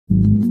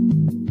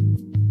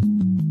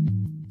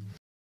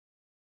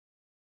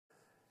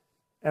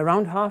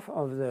Around half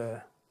of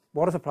the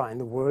water supply in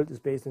the world is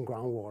based on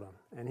groundwater.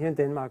 And here in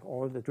Denmark,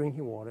 all the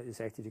drinking water is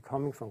actually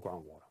coming from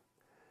groundwater.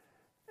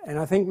 And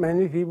I think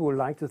many people would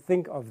like to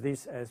think of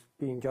this as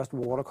being just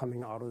water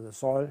coming out of the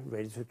soil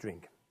ready to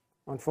drink.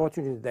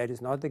 Unfortunately, that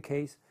is not the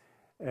case.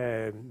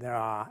 There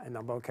are a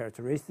number of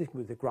characteristics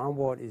with the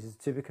groundwater. It is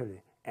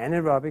typically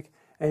anaerobic,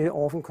 and it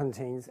often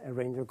contains a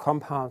range of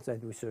compounds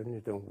that we certainly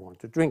don't want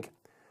to drink.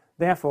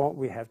 Therefore,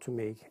 we have to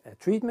make a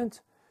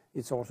treatment.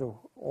 It's also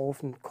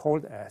often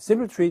called a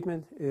simple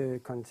treatment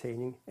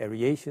containing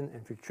aeration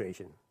and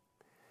filtration.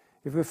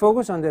 If we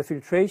focus on the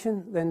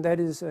filtration, then that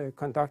is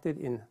conducted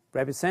in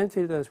rapid sand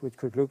filters, which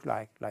could look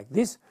like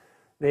this.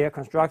 They are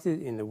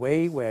constructed in a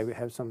way where we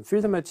have some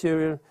filter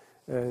material,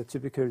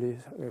 typically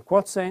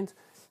quartz sand,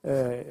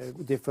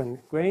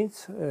 different grain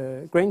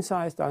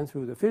size down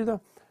through the filter.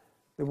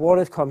 The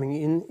water is coming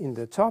in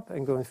the top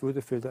and going through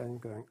the filter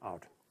and going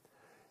out.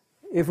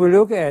 If we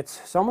look at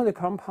some of the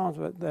compounds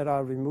that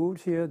are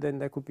removed here, then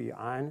there could be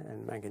iron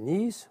and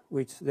manganese,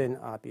 which then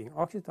are being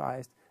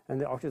oxidized, and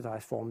the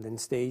oxidized form then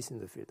stays in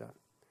the filter.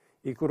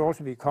 It could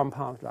also be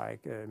compounds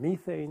like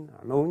methane,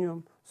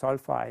 ammonium,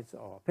 sulfides,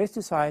 or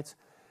pesticides,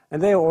 and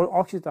they are all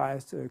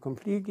oxidized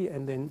completely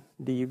and then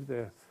leave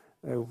the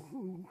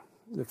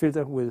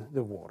filter with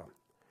the water.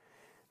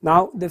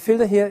 Now, the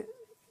filter here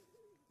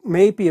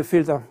may be a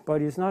filter,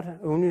 but it's not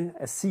only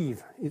a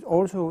sieve, it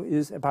also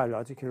is a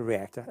biological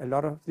reactor. A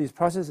lot of these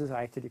processes are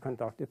actually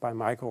conducted by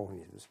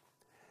microorganisms.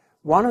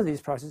 One of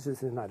these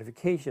processes is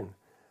nitrification.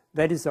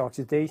 That is the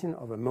oxidation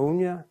of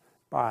ammonia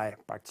by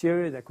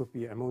bacteria. That could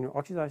be ammonia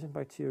oxidizing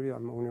bacteria,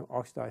 ammonia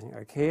oxidizing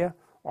archaea,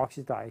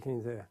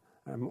 oxidizing the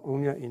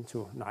ammonia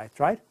into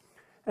nitrite.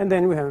 And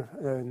then we have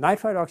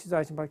nitrite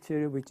oxidizing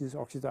bacteria, which is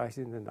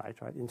oxidizing the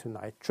nitrite into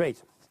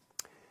nitrate.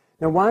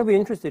 Now, why are we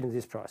interested in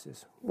this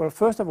process? Well,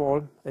 first of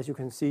all, as you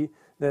can see,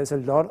 there's a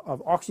lot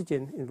of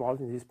oxygen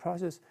involved in this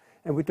process,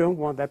 and we don't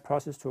want that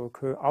process to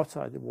occur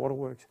outside the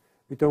waterworks.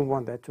 We don't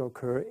want that to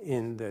occur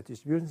in the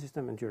distribution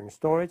system and during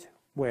storage,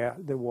 where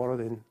the water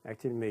then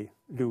actually may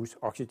lose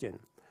oxygen.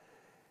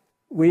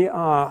 It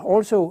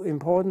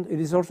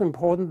is also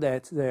important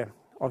that the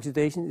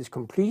oxidation is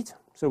complete,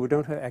 so we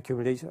don't have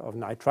accumulation of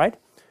nitrite,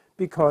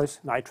 because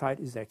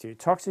nitrite is actually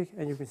toxic,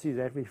 and you can see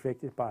that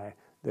reflected by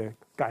the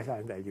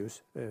guideline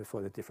values for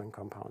the different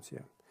compounds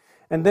here.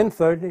 And then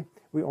thirdly,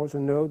 we also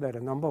know that a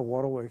number of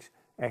waterworks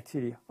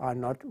actually are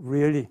not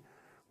really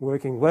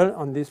working well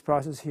on this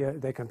process here.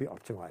 They can be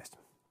optimized.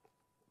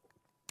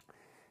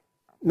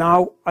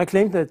 Now, I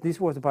claimed that this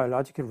was a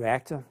biological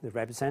reactor, the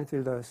rapid sand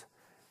filters,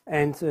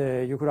 and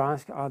you could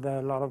ask, are there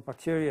a lot of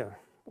bacteria,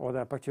 or are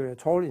there bacteria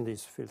at all in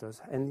these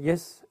filters? And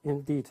yes,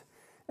 indeed.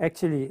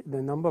 Actually,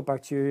 the number of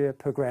bacteria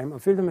per gram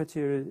of filter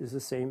material is the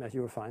same as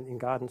you will find in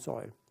garden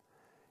soil.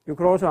 You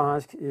could also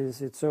ask,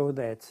 is it so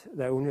that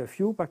there are only a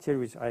few bacteria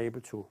which are able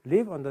to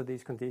live under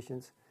these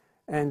conditions?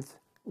 And,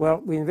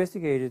 well, we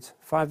investigated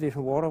 5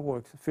 different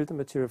waterworks, filter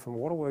material from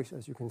waterworks,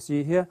 as you can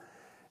see here.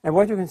 And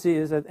what you can see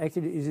is that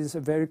actually it is a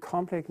very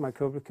complex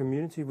microbial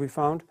community we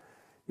found.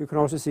 You can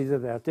also see that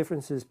there are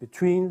differences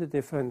between the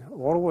different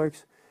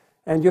waterworks.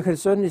 And you can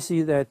certainly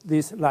see that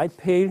this light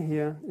pale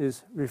here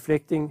is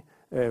reflecting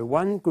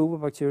one group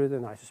of bacteria, the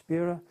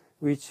Nitrospira,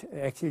 which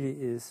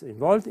actually is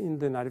involved in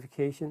the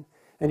nitrification.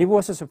 And it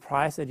was a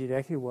surprise that it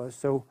actually was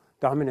so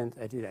dominant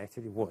as it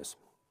actually was.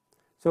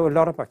 So a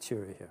lot of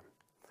bacteria here.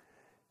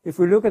 If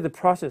we look at the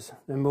process,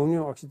 the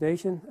ammonia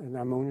oxidation and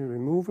ammonia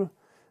removal,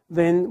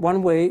 then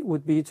one way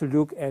would be to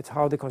look at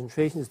how the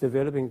concentration is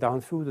developing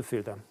down through the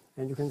filter.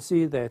 And you can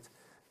see that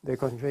the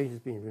concentration is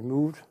being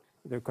removed,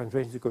 the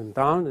concentration is going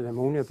down, and the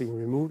ammonia being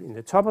removed in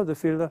the top of the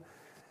filter.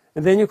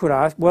 And then you could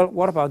ask, well,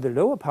 what about the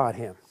lower part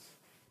here?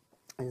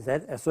 Is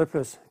that a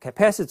surplus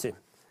capacity?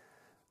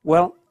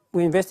 Well,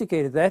 we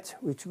investigated that.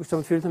 We took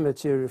some filter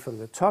material from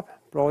the top,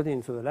 brought it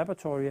into the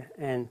laboratory,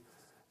 and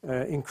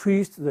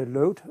increased the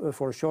load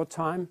for a short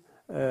time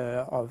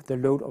of the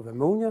load of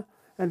ammonia.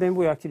 And then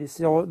we actually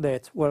saw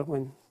that, well,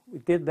 when we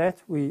did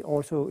that, we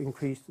also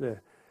increased the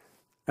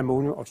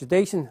ammonia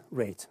oxidation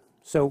rate.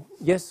 So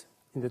yes,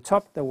 in the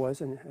top there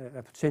was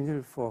a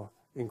potential for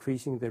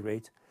increasing the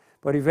rate.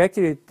 But if we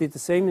actually did the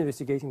same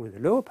investigation with the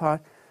lower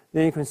part,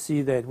 then you can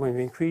see that when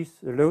we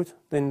increased the load,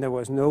 then there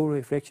was no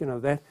reflection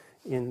of that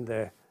in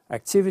the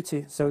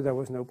activity, so there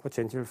was no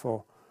potential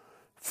for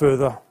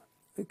further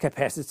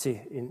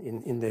capacity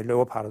in the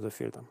lower part of the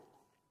filter.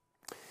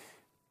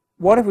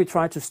 What if we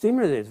try to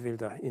stimulate the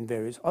filter in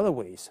various other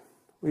ways?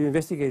 We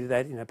investigated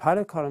that in a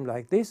pilot column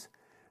like this.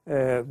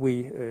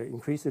 We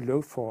increased the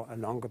load for a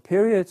longer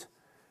period.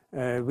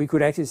 We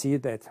could actually see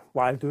that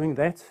while doing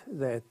that,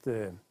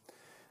 the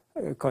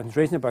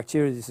concentration of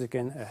bacteria, this is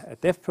again a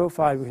depth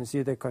profile. We can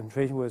see the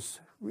concentration was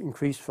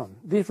increased from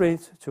this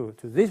range to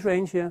this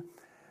range here.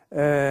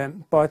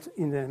 But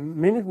in the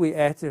minute we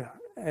added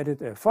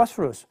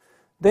phosphorus,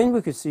 then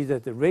we could see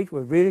that the rate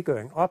was really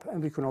going up,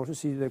 and we can also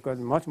see that got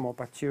much more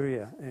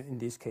bacteria in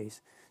this case.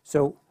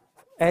 So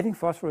adding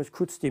phosphorus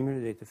could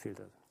stimulate the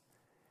filter.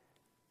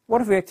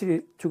 what if we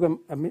actually took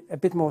a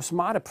bit more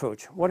smart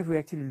approach? What if we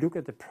actually look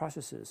at the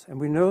processes? And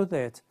we know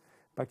that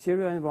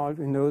bacteria are involved,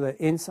 we know that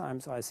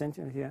enzymes are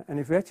essential here. And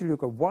if we actually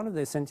look at one of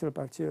the essential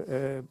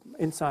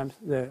enzymes,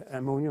 the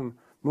ammonium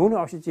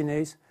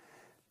monooxygenase,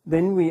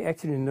 then we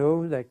actually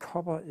know that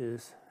copper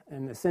is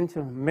an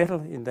essential metal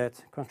in that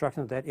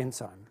construction of that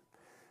enzyme.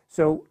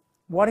 So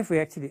what if we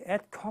actually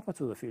add copper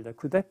to the filter?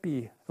 Could that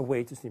be a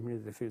way to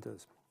stimulate the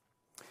filters?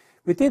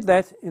 We did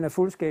that in a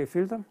full-scale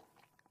filter.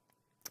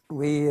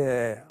 We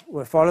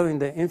were following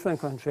the effluent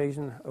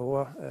concentration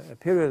over a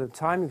period of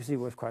time. You can see it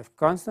was quite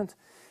constant.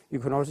 You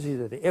can also see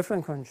that the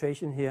effluent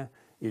concentration here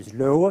is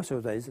lower,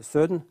 so there is a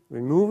certain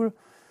removal.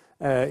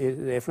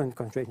 The effluent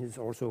concentration is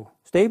also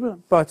stable,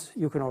 but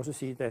you can also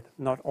see that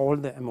not all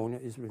the ammonia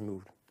is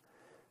removed.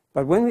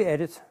 But when we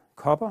added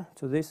copper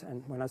to this,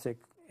 and when I say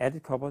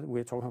added copper,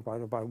 we're talking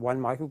about 1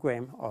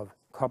 microgram of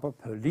copper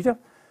per liter,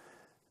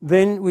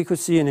 then we could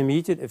see an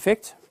immediate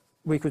effect.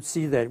 We could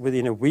see that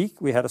within a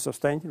week we had a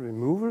substantial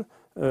removal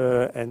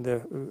and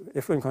the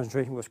effluent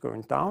concentration was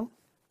going down.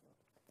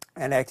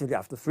 And actually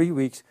after 3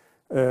 weeks,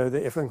 the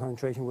effluent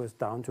concentration was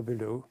down to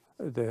below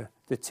the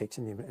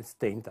detection limit and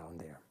staying down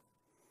there.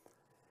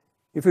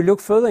 If we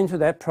look further into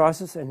that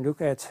process and look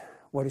at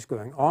what is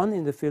going on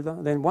in the filter,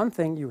 then one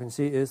thing you can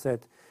see is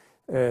that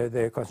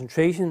the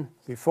concentration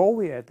before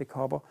we add the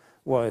copper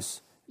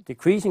was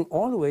decreasing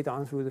all the way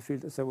down through the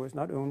filter. So it was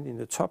not only in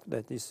the top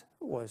that this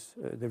was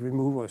the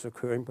removal was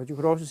occurring, but you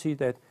could also see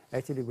that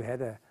actually we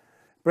had a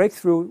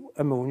breakthrough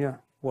ammonia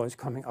was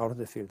coming out of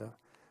the filter.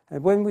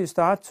 And when we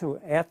start to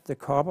add the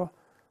copper,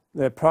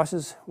 the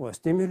process was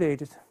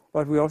stimulated,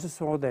 but we also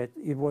saw that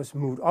it was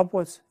moved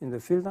upwards in the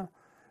filter.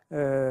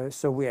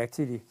 So we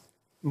actually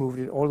moved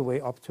it all the way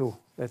up to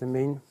that the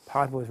main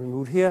part was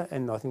removed here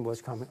and nothing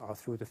was coming out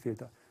through the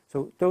filter.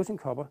 So dosing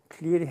copper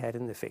clearly had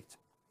an effect.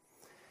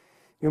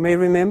 You may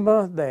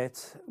remember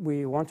that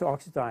we want to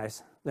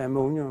oxidize the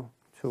ammonia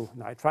to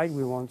nitrite.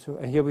 We want to,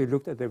 and here we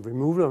looked at the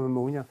removal of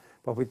ammonia,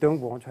 but we don't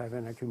want to have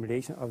an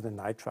accumulation of the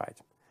nitrite.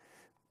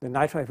 The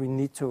nitrite we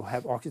need to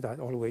have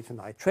oxidized all the way to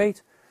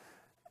nitrate.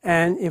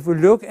 And if we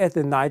look at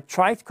the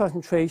nitrite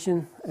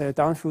concentration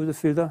down through the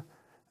filter,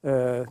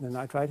 the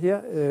nitrite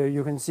here,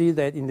 you can see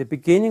that in the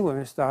beginning when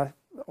we start,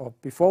 or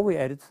before we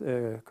added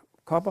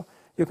copper,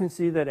 you can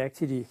see that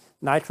actually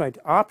nitrite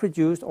are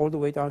produced all the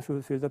way down through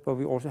the filter, but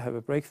we also have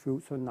a breakthrough,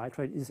 so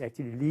nitrite is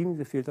actually leaving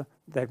the filter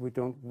that we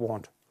don't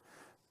want.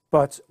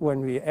 But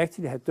when we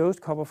actually had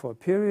dosed copper for a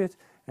period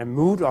and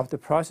moved up the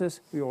process,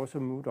 we also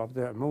moved up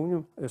the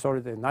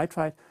the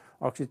nitrite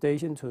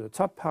oxidation to the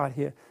top part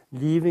here,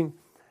 leaving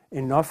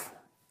enough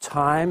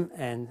time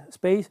and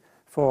space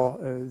for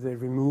the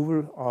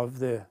removal of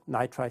the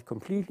nitrite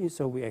completely,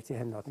 so we actually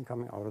had nothing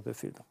coming out of the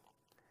filter.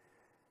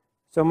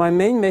 So my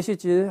main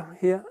message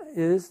here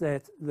is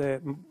that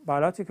the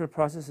biological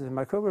processes and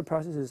microbial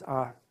processes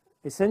are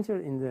essential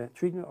in the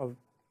treatment of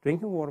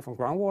drinking water from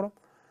groundwater,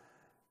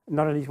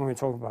 not at least when we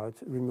talk about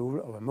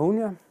removal of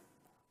ammonia.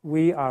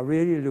 We are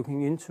really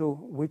looking into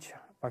which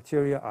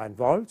bacteria are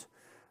involved,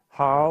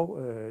 how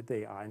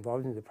they are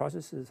involved in the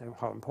processes and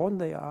how important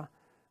they are.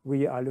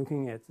 We are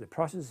looking at the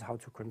processes, how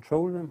to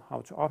control them,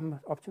 how to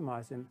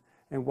optimize them,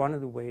 and one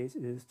of the ways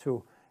is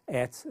to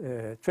add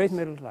trace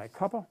metals like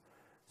copper.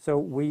 So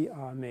we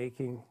are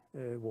making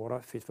water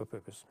fit for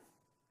purpose.